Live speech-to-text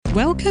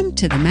Welcome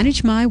to the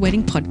Manage My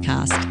Wedding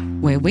podcast,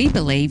 where we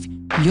believe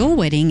your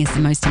wedding is the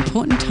most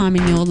important time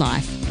in your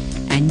life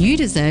and you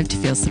deserve to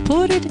feel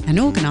supported and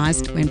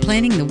organised when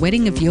planning the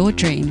wedding of your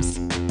dreams.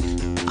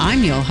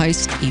 I'm your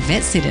host,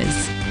 Yvette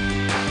Sitters.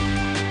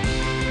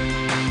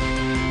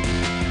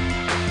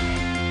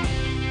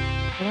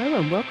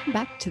 Hello and welcome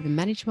back to the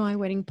Manage My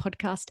Wedding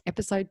podcast,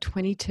 episode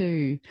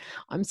 22.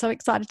 I'm so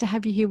excited to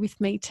have you here with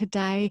me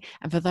today.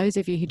 And for those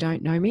of you who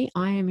don't know me,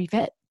 I am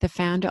Yvette, the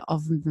founder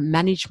of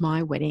Manage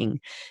My Wedding.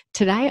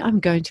 Today, I'm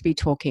going to be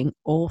talking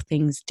all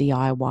things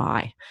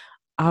DIY.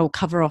 I'll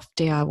cover off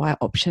DIY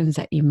options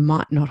that you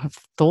might not have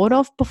thought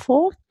of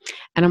before.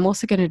 And I'm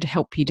also going to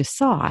help you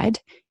decide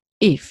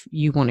if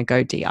you want to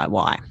go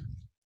DIY.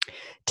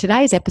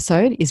 Today's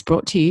episode is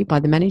brought to you by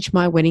the Manage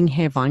My Wedding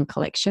Hair Vine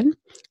Collection.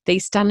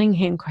 These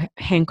stunning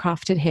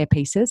handcrafted hair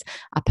pieces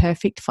are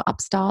perfect for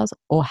upstyles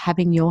or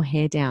having your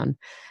hair down.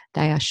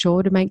 They are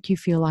sure to make you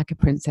feel like a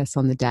princess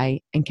on the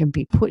day and can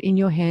be put in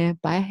your hair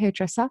by a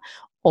hairdresser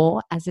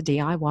or as a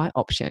DIY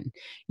option.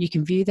 You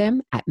can view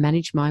them at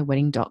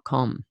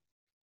managemywedding.com.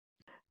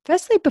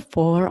 Firstly,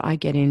 before I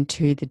get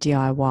into the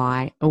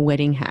DIY or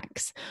wedding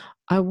hacks,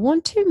 I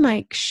want to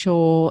make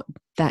sure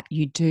that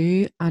you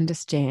do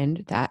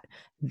understand that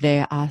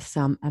there are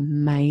some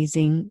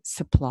amazing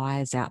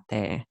suppliers out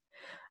there.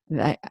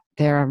 There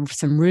are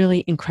some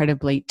really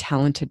incredibly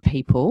talented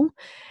people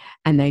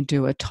and they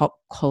do a top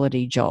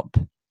quality job.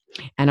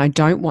 And I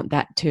don't want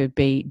that to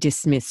be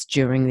dismissed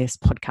during this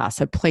podcast.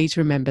 So please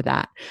remember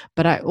that.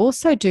 But I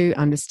also do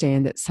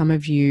understand that some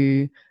of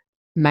you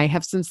may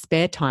have some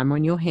spare time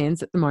on your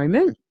hands at the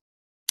moment.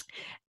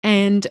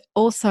 And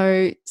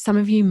also some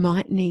of you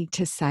might need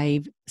to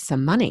save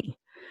some money.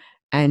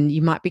 And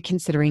you might be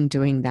considering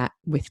doing that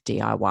with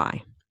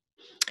DIY.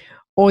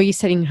 Or you're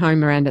sitting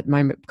home around at the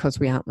moment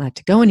because we aren't allowed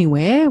to go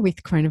anywhere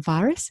with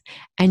coronavirus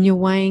and you're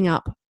weighing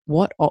up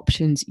what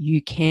options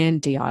you can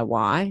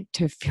DIY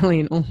to fill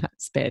in all that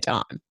spare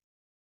time.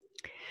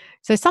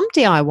 So some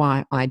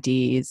DIY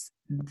ideas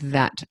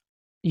that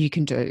you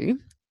can do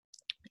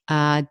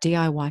are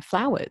DIY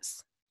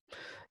flowers.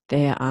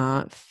 There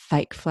are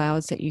fake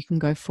flowers that you can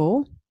go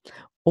for,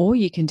 or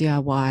you can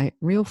DIY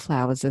real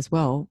flowers as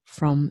well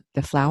from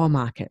the flower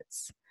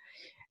markets.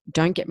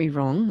 Don't get me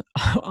wrong,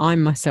 I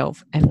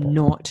myself am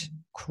not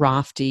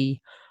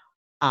crafty,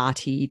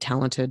 arty,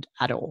 talented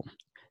at all.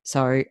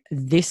 So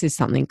this is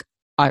something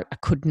I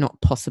could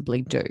not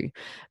possibly do.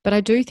 But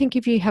I do think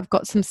if you have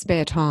got some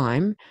spare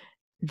time,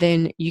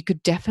 then you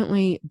could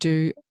definitely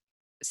do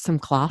some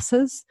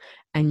classes,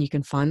 and you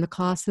can find the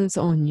classes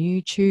on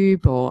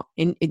YouTube or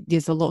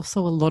there's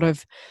also a lot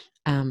of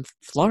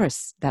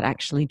florists that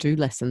actually do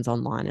lessons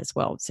online as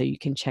well. So you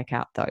can check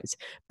out those,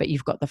 but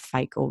you've got the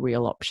fake or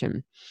real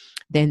option.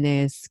 Then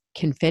there's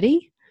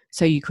confetti.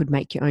 So you could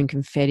make your own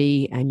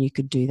confetti and you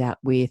could do that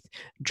with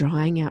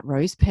drying out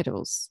rose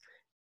petals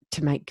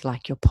to make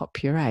like your pot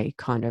puree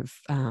kind of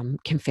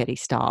confetti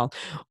style.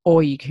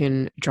 Or you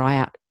can dry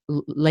out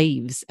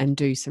leaves and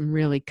do some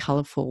really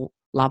colourful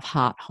love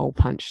heart hole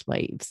punch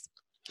leaves.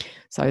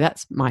 So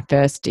that's my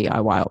first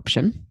DIY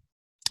option.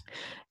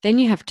 Then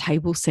you have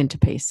table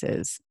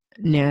centerpieces.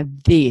 Now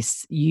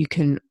this, you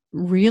can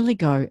really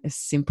go as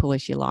simple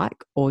as you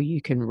like, or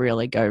you can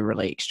really go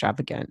really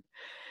extravagant.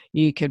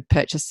 You could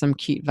purchase some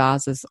cute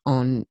vases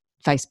on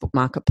Facebook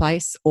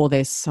Marketplace, or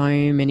there's so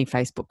many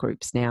Facebook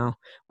groups now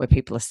where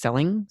people are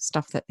selling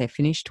stuff that they're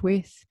finished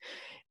with.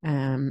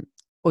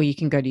 Or you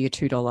can go to your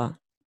 $2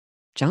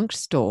 junk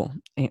store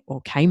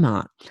or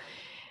Kmart.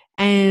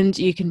 And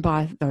you can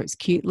buy those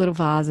cute little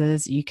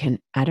vases. You can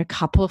add a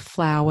couple of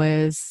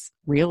flowers,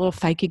 real or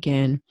fake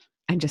again,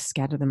 and just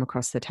scatter them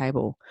across the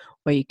table.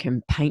 Or you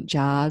can paint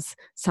jars.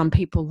 Some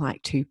people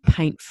like to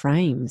paint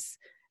frames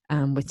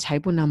with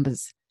table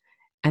numbers,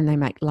 and they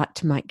like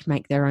to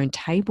make their own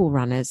table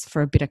runners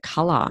for a bit of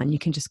colour. And you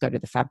can just go to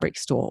the fabric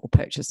store or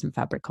purchase some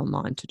fabric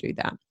online to do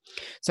that.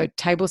 So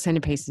table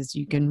centerpieces,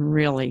 you can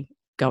really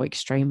go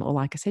extreme. Or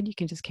like I said, you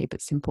can just keep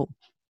it simple.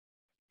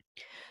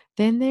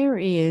 Then there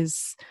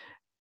is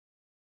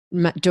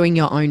doing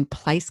your own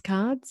place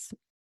cards,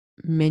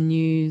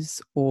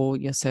 menus, or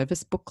your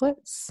service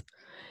booklets.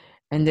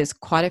 And there's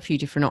quite a few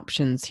different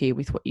options here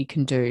with what you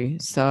can do.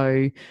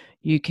 So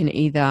you can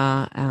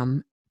either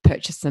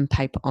purchase some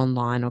paper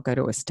online or go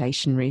to a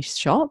stationery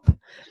shop,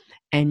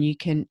 and you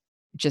can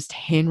just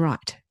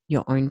handwrite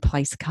your own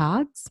place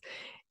cards.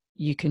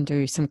 You can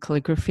do some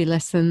calligraphy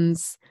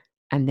lessons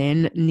and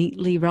then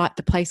neatly write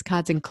the place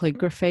cards in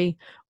calligraphy.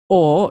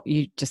 Or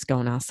you just go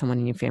and ask someone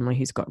in your family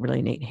who's got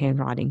really neat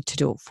handwriting to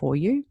do it for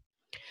you.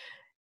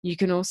 You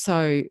can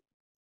also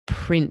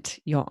print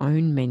your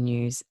own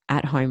menus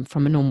at home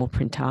from a normal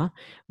printer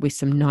with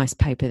some nice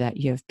paper that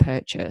you've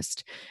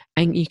purchased.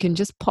 And you can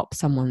just pop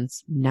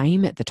someone's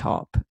name at the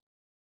top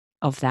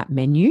of that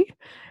menu.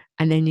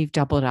 And then you've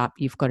doubled up.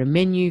 You've got a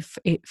menu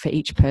for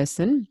each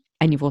person,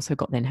 and you've also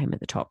got their name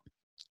at the top.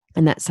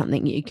 And that's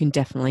something you can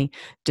definitely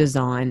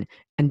design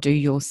and do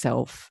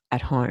yourself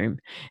at home.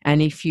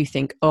 And if you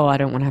think, oh, I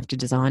don't want to have to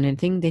design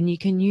anything, then you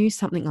can use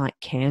something like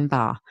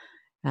Canva,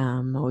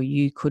 or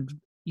you could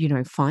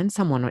find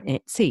someone on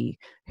Etsy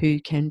who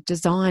can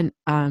design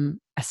a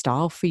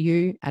style for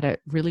you at a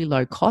really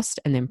low cost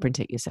and then print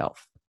it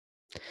yourself.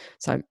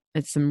 So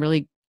it's some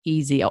really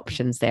easy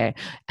options there.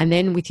 And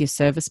then with your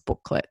service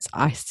booklets,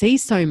 I see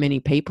so many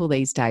people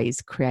these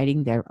days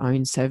creating their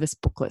own service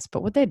booklets,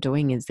 but what they're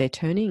doing is they're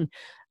turning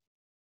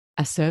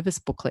a service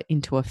booklet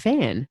into a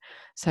fan.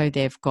 So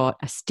they've got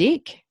a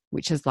stick,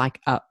 which is like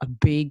a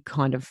big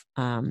kind of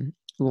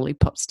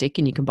lollipop stick,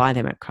 and you can buy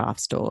them at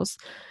craft stores.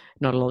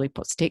 Not a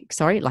lollipop stick,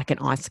 sorry, like an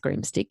ice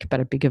cream stick, but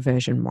a bigger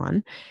version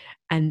one.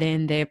 And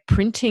then they're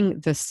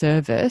printing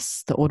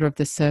the order of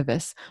the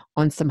service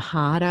on some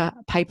harder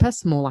paper,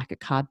 more like a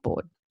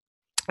cardboard,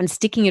 and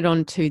sticking it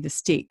onto the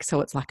stick so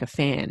it's like a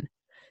fan.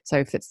 So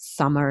if it's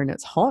summer and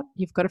it's hot,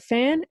 you've got a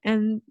fan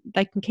and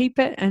they can keep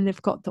it, and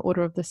they've got the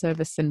order of the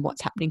service and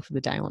what's happening for the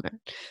day on it.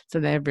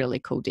 So they're really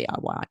cool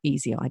DIY,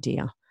 easy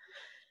idea.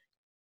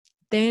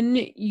 Then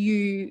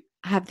you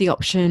have the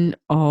option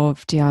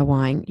of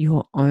DIYing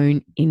your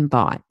own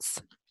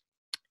invites.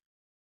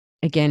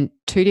 Again,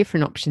 two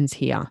different options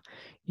here.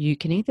 You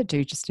can either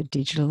do just a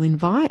digital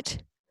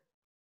invite,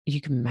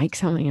 you can make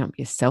something up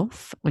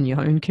yourself on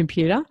your own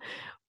computer,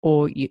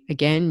 or you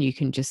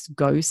can just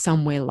go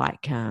somewhere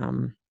like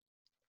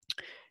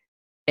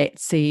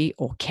Etsy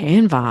or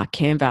Canva.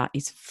 Canva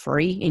is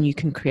free and you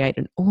can create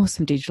an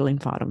awesome digital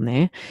invite on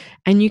there,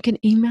 and you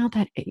can email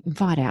that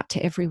invite out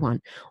to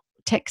everyone,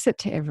 text it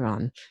to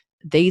everyone.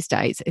 These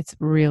days, it's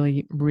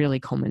really, really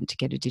common to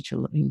get a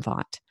digital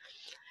invite.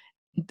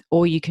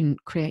 Or you can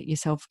create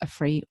yourself a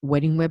free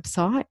wedding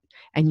website,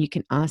 and you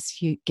can ask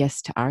your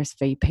guests to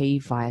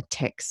RSVP via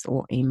text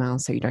or email,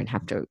 so you don't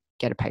have to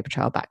get a paper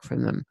trail back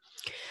from them.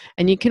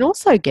 And you can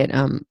also get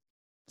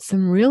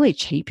some really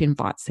cheap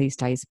invites these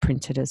days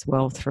printed as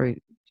well through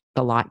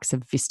the likes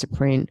of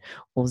Vistaprint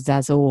or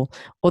Zazzle.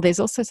 Or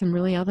there's also some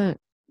really other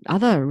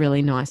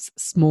really nice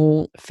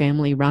small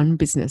family run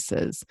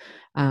businesses,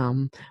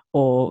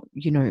 or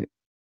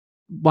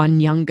one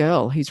young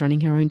girl who's running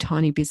her own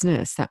tiny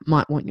business that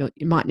might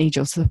need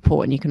your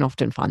support, and you can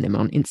often find them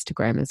on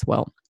Instagram as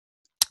well.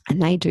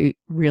 And they do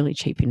really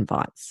cheap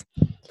invites.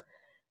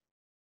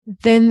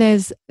 Then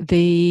there's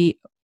the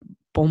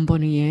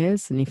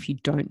bonbonnières, and if you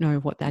don't know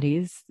what that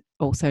is,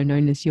 also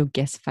known as your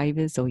guest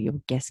favors or your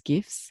guest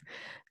gifts.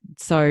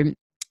 So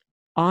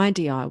I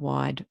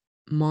DIY'd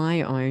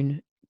my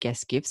own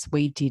guest gifts.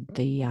 We did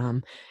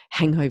the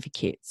hangover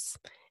kits,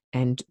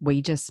 and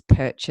we just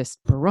purchased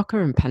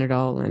Berocca and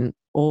Panadol and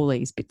all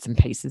these bits and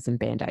pieces and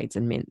Band-Aids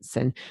and mints,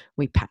 and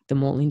we packed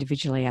them all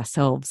individually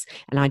ourselves.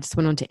 And I just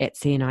went onto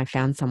Etsy and I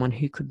found someone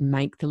who could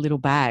make the little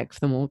bag for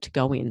them all to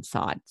go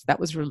inside. So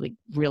that was really,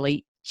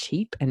 really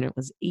cheap, and it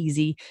was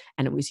easy,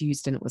 and it was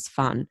used, and it was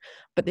fun.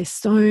 But there's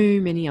so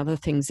many other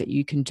things that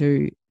you can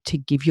do to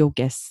give your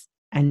guests,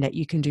 and that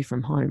you can do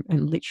from home,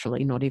 and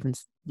literally not even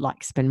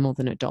like spend more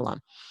than $1.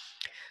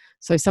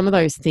 So some of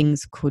those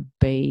things could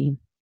be,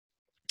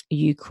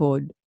 you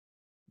could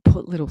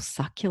put little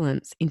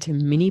succulents into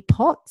mini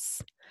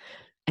pots.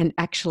 And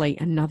actually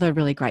another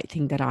really great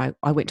thing that I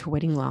went to a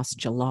wedding last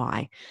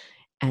July,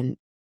 and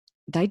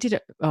they did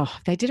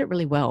it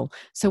really well.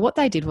 So what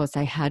they did was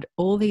they had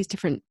all these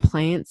different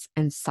plants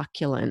and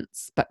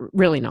succulents, but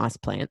really nice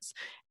plants,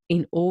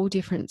 in all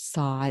different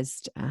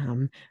sized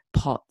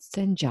pots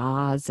and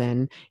jars.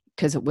 And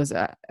because it was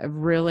a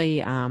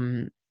really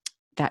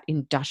that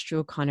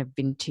industrial kind of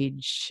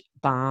vintage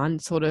barn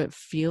sort of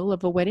feel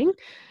of a wedding,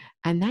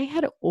 and they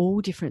had all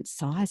different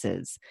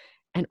sizes.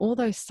 And all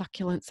those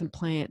succulents and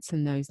plants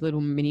and those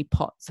little mini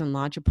pots and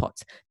larger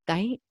pots,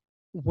 they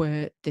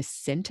were the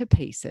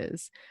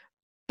centerpieces.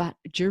 But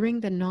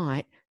during the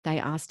night, they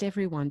asked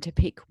everyone to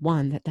pick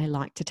one that they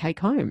liked to take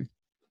home.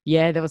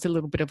 Yeah, there was a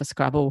little bit of a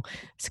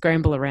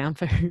scramble around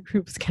for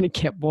who was going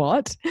to get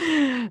what.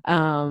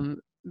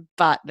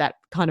 But that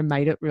kind of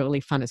made it really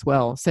fun as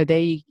well. So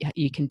there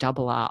you can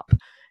double up,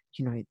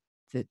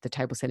 the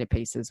table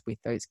centerpieces with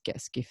those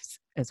guest gifts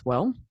as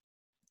well.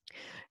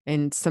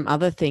 And some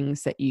other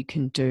things that you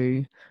can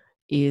do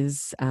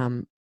is,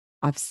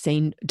 I've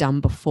seen done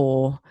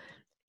before,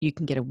 you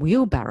can get a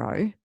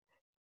wheelbarrow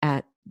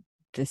at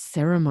the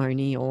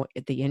ceremony or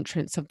at the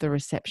entrance of the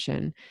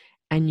reception,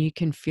 and you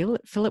can fill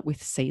it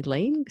with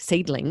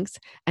seedlings,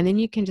 and then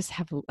you can just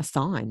have a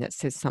sign that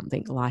says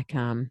something like,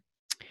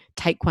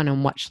 take one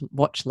and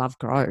watch love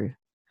grow.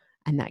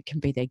 And that can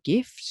be their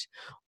gift.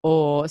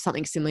 Or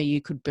something similar,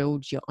 you could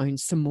build your own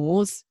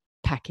s'mores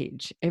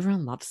package.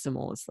 Everyone loves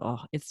s'mores. Oh,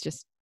 it's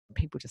just,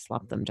 people just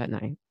love them, don't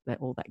they?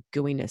 All that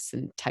gooiness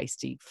and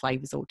tasty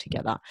flavors all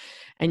together.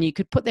 And you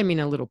could put them in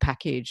a little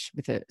package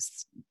with a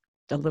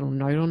little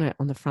note on it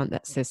on the front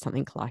that says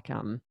something like,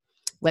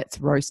 let's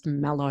roast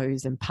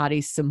mallows and party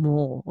some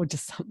more, or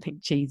just something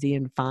cheesy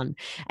and fun.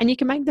 And you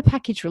can make the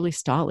package really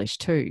stylish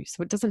too.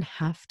 So it doesn't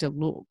have to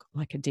look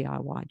like a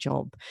DIY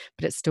job,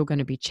 but it's still going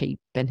to be cheap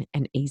and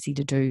easy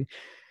to do.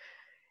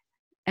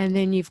 And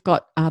then you've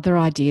got other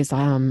ideas,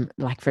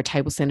 like for a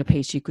table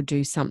centerpiece, you could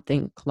do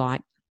something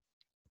like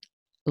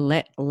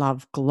let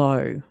love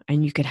glow,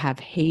 and you could have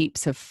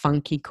heaps of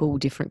funky, cool,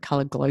 different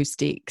colored glow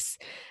sticks.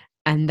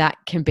 And that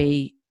can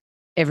be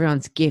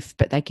everyone's gift,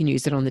 but they can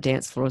use it on the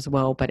dance floor as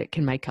well, but it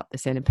can make up the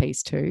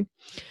centerpiece too.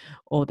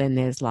 Or then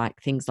there's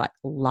like things like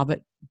love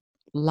it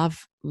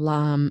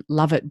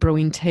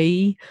brewing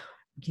tea,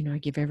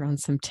 give everyone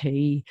some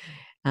tea.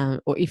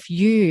 Or if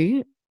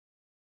you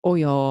or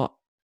your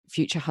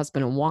future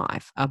husband and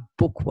wife are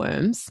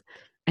bookworms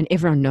and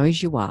everyone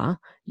knows you are,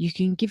 you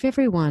can give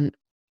everyone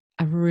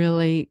a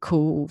really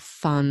cool,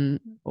 fun,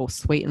 or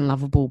sweet and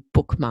lovable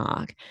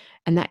bookmark.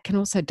 And that can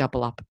also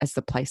double up as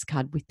the place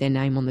card with their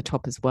name on the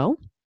top as well.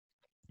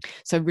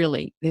 So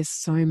really, there's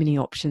so many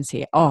options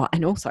here. Oh,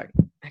 and also,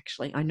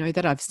 actually, I know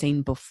that I've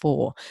seen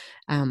before,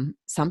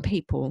 some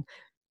people,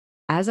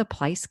 as a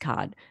place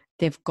card,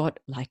 they've got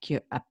like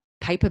a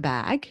paper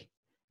bag,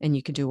 and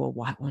you can do a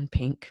white one,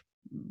 pink,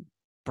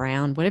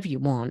 brown, whatever you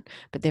want,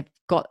 but they've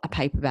got a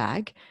paper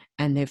bag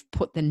and they've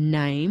put the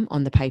name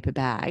on the paper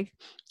bag,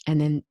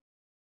 and then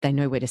they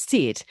know where to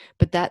sit,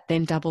 but that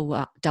then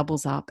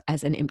doubles up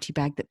as an empty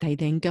bag that they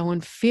then go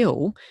and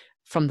fill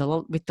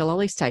with the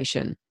lolly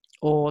station,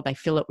 or they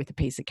fill it with a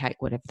piece of cake,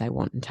 whatever they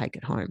want, and take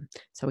it home.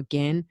 So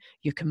again,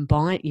 you're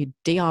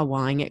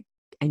DIYing it,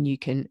 and you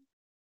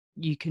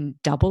can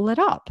double it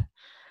up.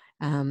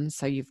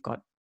 So you've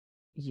got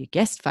your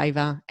guest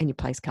favor and your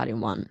place card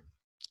in one.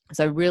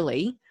 So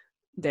really,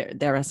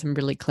 there are some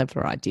really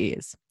clever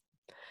ideas.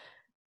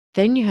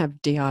 Then you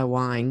have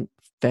DIYing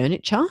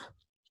furniture.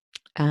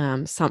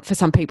 For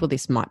some people,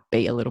 this might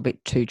be a little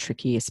bit too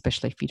tricky,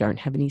 especially if you don't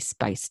have any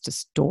space to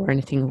store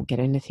anything or get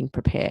anything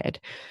prepared.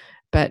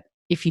 But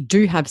if you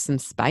do have some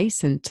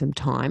space and some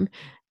time,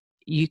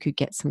 you could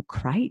get some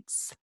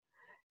crates,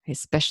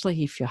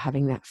 especially if you're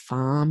having that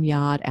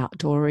farmyard,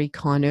 outdoory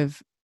kind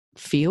of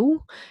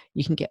feel.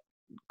 You can get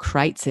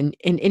crates, and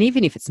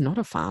even if it's not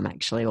a farm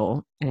actually,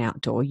 or an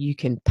outdoor, you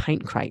can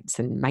paint crates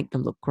and make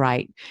them look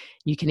great.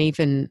 You can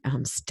even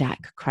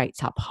stack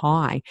crates up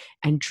high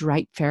and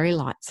drape fairy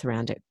lights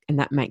around it, and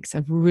that makes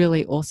a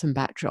really awesome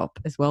backdrop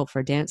as well for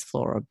a dance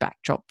floor, or a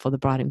backdrop for the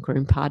bride and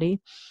groom party.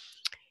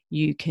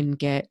 You can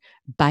get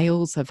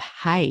bales of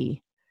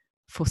hay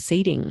for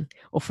seating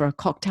or for a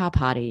cocktail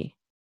party.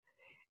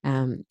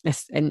 And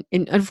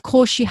of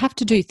course, you have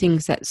to do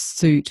things that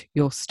suit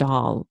your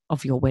style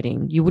of your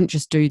wedding. You wouldn't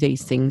just do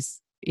these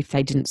things if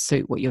they didn't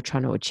suit what you're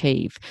trying to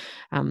achieve.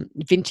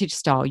 Vintage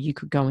style, you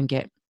could go and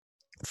get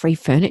free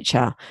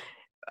furniture,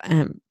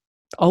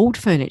 old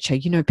furniture.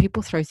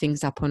 People throw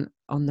things up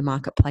on the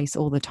marketplace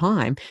all the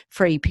time,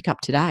 free, pick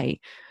up today.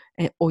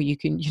 Or you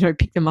can,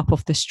 pick them up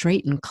off the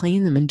street and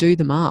clean them and do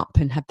them up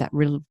and have that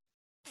real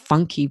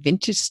funky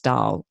vintage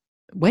style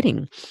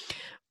wedding.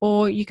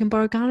 Or you can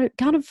borrow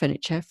garden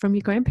furniture from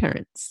your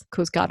grandparents,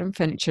 because garden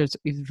furniture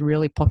is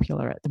really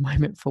popular at the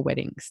moment for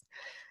weddings.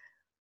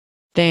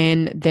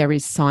 Then there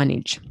is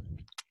signage.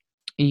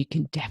 You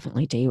can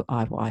definitely DIY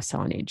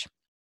signage.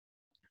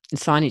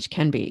 Signage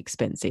can be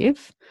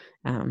expensive,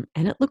 and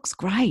it looks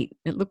great.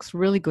 It looks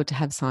really good to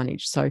have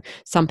signage. So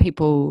some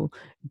people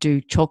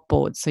do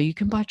chalkboards. So you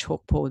can buy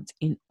chalkboards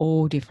in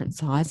all different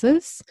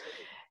sizes.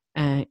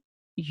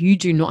 You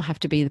do not have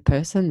to be the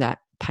person that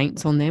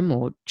paints on them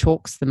or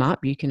chalks them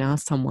up. You can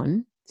ask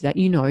someone that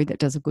that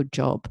does a good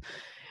job.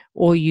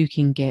 Or you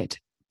can get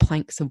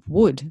planks of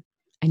wood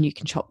and you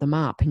can chop them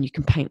up and you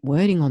can paint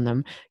wording on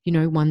them,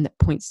 one that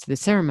points to the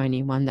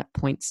ceremony, one that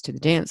points to the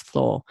dance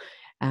floor.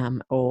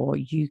 Or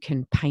you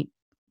can paint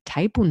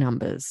table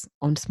numbers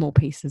on small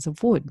pieces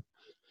of wood.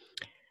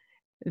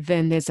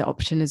 Then there's the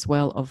option as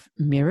well of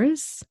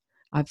mirrors.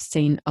 I've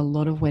seen a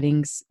lot of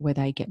weddings where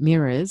they get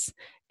mirrors,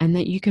 and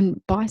that you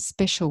can buy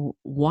special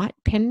white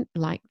pen,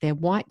 like it's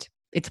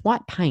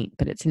white paint,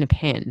 but it's in a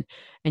pen,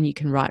 and you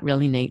can write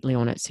really neatly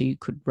on it. So you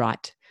could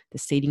write the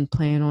seating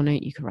plan on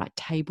it. You can write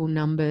table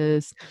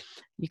numbers.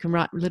 You can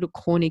write little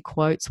corny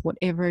quotes,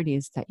 whatever it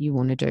is that you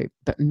want to do.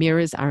 But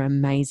mirrors are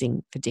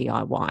amazing for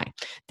DIY.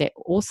 They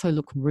also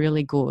look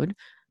really good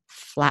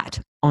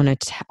flat on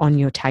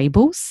your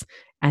tables,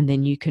 and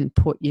then you can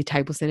put your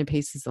table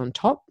centerpieces on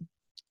top.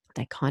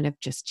 They kind of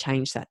just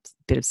change that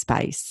bit of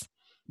space.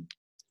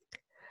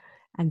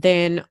 And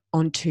then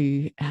on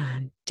to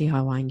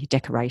DIYing your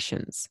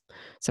decorations.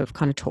 So we've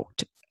kind of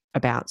talked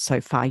about so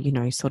far,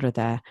 sort of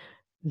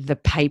the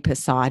paper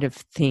side of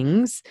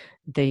things,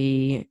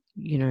 the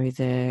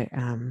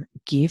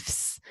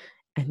gifts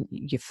and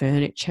your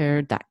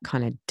furniture, that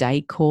kind of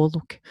decor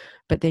look.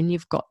 But then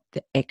you've got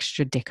the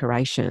extra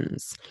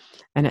decorations.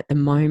 And at the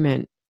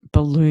moment,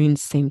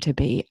 balloons seem to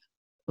be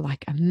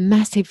like a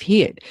massive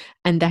hit,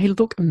 and they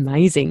look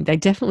amazing. They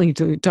definitely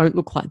don't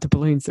look like the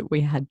balloons that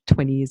we had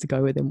 20 years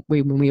ago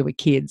when we were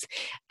kids.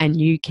 And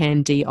you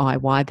can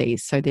DIY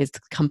these. So there's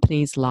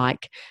companies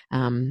like,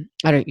 I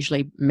don't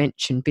usually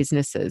mention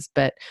businesses,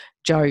 but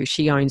Jo,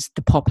 she owns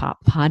the Pop-Up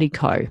Party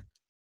Co.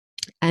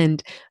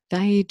 And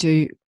they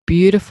do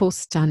beautiful,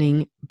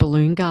 stunning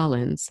balloon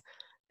garlands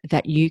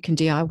that you can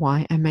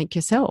DIY and make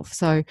yourself.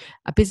 So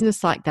a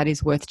business like that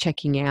is worth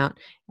checking out,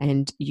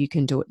 and you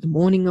can do it the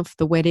morning of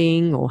the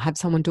wedding or have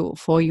someone do it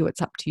for you.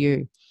 It's up to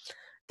you.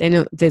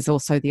 Then there's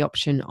also the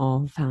option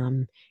of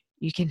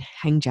you can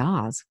hang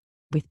jars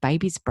with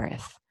baby's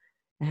breath.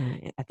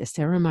 at the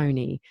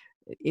ceremony.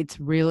 It's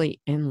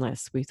really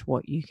endless with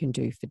what you can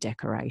do for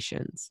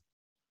decorations.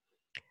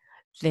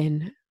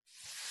 Then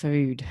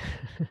food.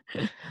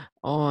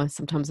 Oh,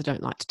 sometimes I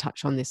don't like to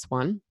touch on this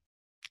one,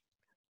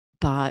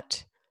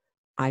 but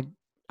I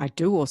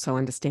do also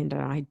understand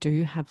that I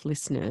do have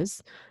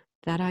listeners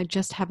that are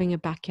just having a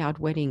backyard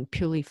wedding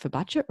purely for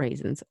budget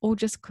reasons, or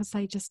just because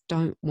they just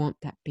don't want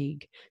that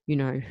big,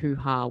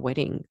 hoo-ha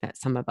wedding that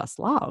some of us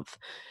love.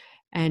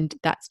 And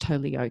that's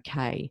totally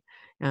okay.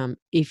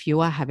 If you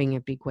are having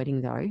a big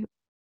wedding though,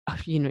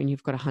 and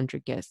you've got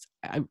 100 guests,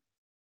 I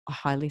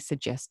highly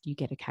suggest you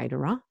get a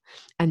caterer.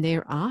 And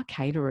there are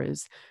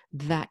caterers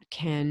that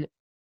can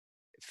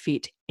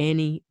fit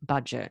any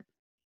budget.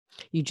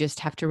 You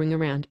just have to ring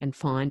around and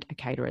find a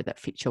caterer that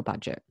fits your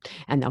budget,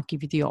 and they'll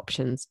give you the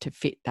options to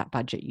fit that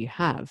budget you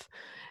have.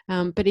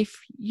 But if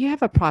you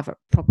have a private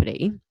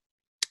property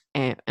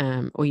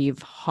or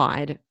you've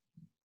hired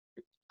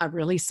a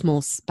really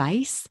small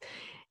space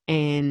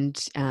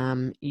and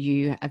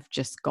you have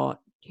just got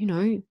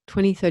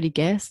 20, 30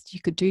 guests, you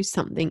could do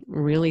something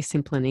really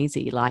simple and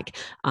easy, like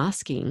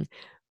asking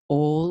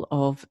all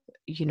of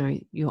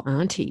your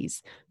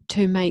aunties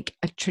to make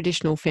a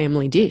traditional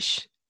family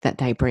dish that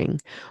they bring.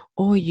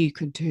 Or you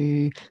could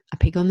do a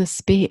pig on the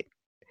spit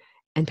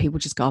and people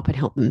just go up and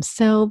help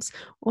themselves.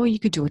 Or you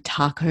could do a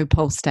taco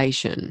pole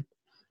station.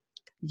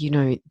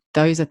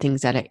 Those are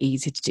things that are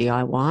easy to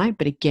DIY.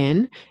 But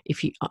again,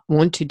 if you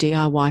want to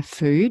DIY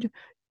food,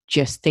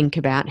 just think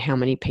about how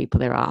many people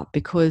there are,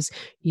 because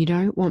you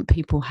don't want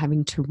people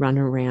having to run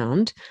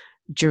around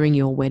during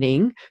your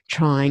wedding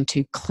trying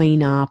to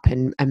clean up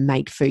and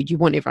make food. You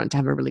want everyone to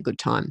have a really good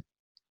time.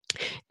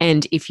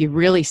 And if you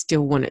really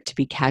still want it to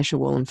be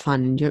casual and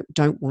fun and you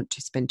don't want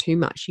to spend too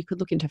much, you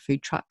could look into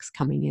food trucks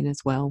coming in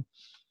as well.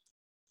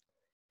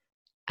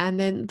 And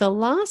then the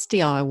last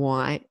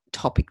DIY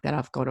topic that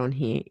I've got on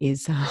here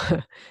is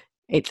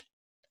it's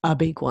a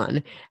big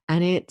one,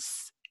 and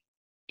it's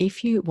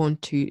if you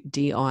want to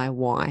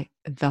DIY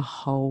the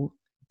whole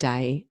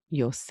day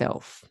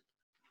yourself.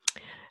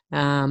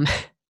 That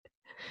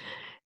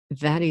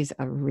is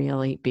a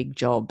really big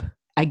job.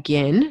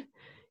 Again,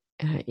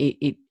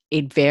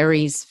 it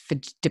varies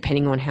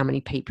depending on how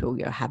many people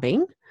you're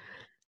having,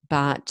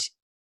 but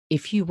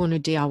if you want to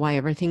DIY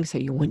everything, so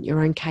you want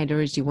your own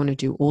caterers, you want to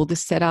do all the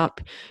setup,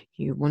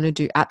 you want to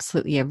do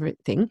absolutely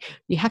everything,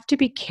 you have to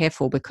be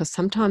careful, because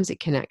sometimes it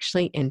can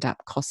actually end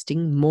up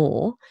costing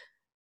more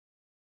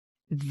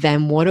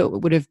than what it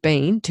would have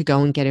been to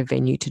go and get a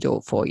venue to do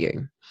it for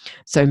you.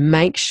 So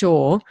make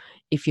sure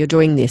if you're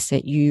doing this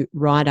that you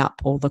write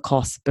up all the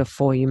costs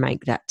before you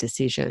make that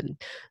decision,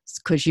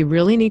 because you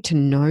really need to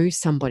know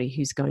somebody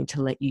who's going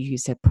to let you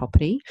use their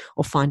property,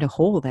 or find a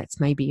hall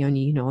that's maybe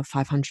only, a $500,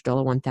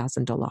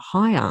 $1,000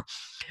 hire,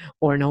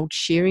 or an old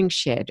shearing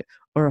shed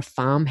or a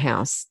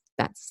farmhouse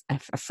that's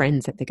a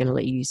friend's that they're going to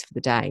let you use for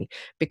the day.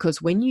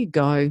 Because when you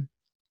go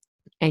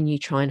and you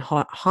try and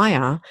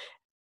hire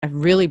a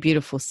really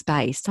beautiful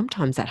space,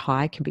 sometimes that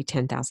hire can be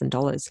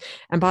 $10,000.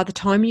 And by the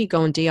time you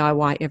go and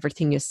DIY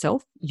everything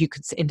yourself, you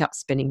could end up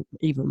spending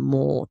even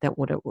more than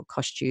what it will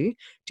cost you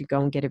to go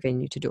and get a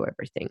venue to do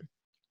everything.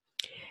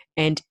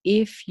 And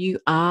if you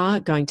are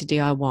going to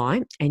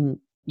DIY and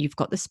you've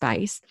got the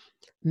space,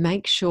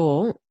 make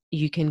sure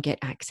you can get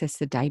access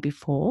the day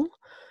before,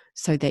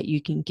 so that you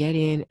can get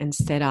in and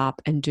set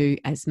up and do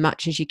as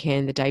much as you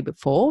can the day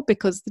before,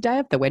 because the day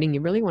of the wedding,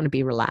 you really want to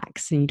be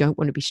relaxed and you don't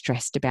want to be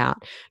stressed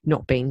about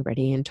not being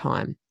ready in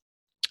time.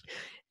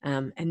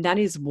 And that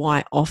is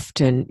why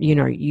often,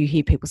 you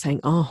hear people saying,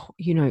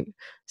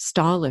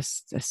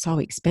 stylists are so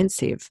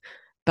expensive,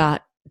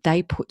 but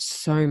they put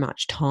so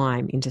much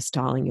time into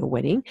styling your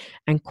wedding.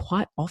 And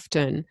quite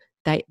often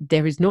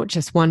there is not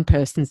just one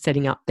person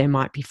setting up, there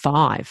might be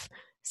 5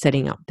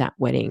 setting up that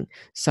wedding.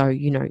 So,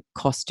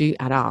 costs do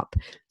add up.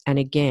 And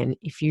again,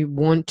 if you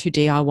want to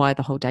DIY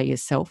the whole day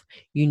yourself,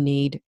 you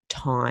need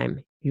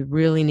time. You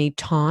really need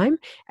time,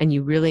 and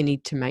you really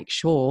need to make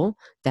sure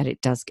that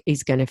it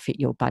is going to fit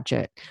your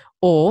budget.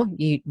 Or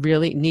you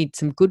really need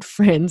some good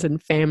friends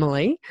and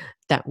family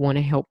that want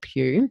to help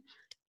you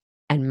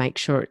and make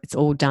sure it's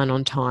all done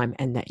on time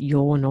and that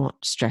you're not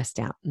stressed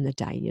out in the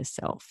day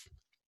yourself.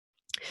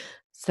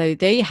 So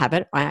there you have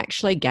it. I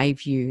actually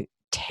gave you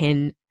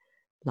 10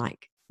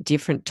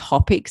 different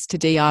topics to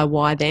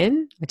DIY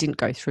then. I didn't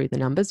go through the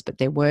numbers, but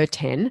there were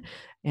 10.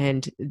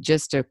 And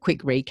just a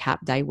quick recap,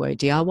 they were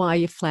DIY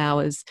your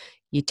flowers,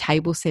 your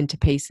table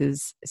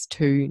centerpieces is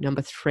 2.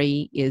 Number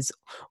 3 is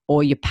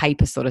all your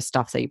paper sort of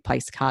stuff. So you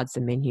place cards,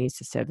 the menus,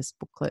 the service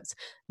booklets.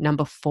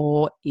 Number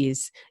 4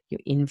 is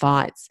your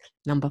invites.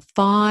 Number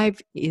 5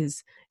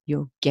 is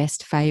your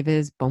guest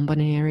favors,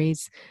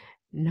 bonbonnieres.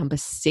 Number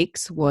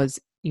 6 was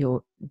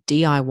your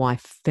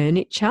DIY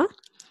furniture.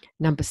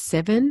 Number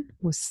 7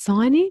 was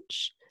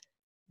signage.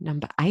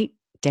 Number 8,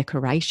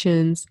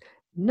 decorations.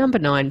 Number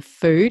 9,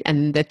 food.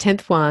 And the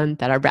 10th one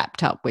that I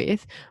wrapped up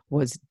with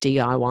was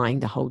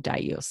DIYing the whole day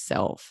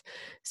yourself.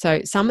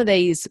 So some of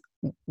these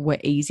were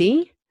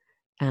easy,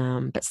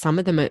 but some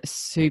of them are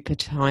super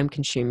time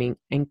consuming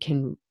and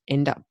can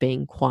end up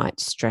being quite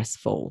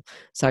stressful.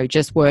 So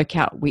just work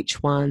out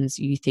which ones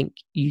you think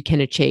you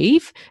can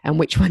achieve and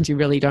which ones you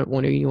really don't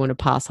want to, you want to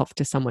pass off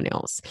to someone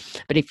else.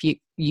 But if you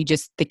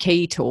just, the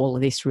key to all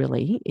of this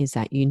really is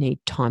that you need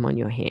time on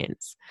your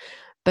hands.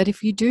 But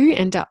if you do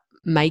end up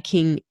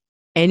making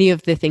any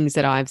of the things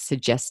that I've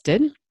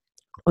suggested,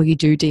 or you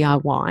do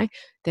DIY,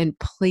 then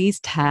please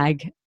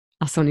tag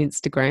us on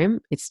Instagram.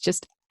 It's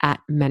just at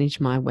Manage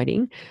My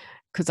Wedding,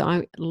 because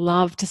I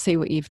love to see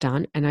what you've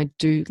done, and I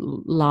do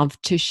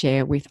love to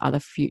share with other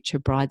future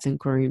brides and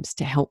grooms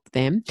to help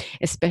them,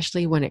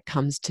 especially when it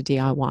comes to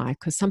DIY,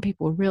 because some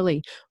people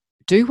really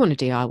do want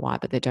to DIY,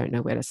 but they don't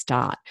know where to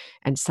start.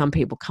 And some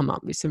people come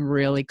up with some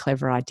really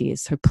clever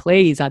ideas. So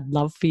please, I'd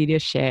love for you to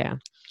share.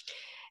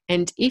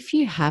 And if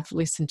you have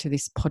listened to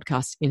this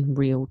podcast in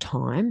real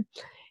time,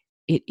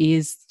 it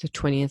is the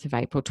 20th of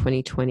April,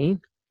 2020,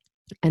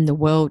 and the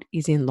world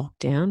is in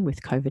lockdown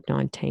with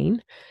COVID-19.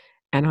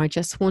 And I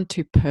just want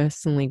to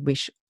personally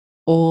wish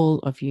all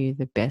of you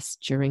the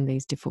best during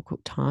these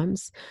difficult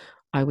times.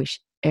 I wish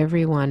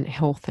everyone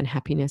health and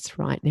happiness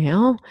right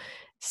now.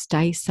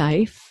 Stay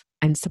safe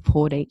and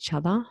support each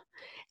other.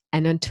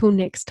 And until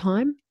next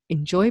time,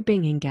 enjoy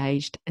being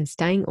engaged and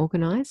staying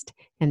organised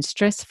and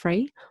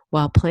stress-free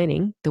while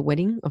planning the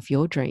wedding of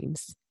your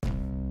dreams.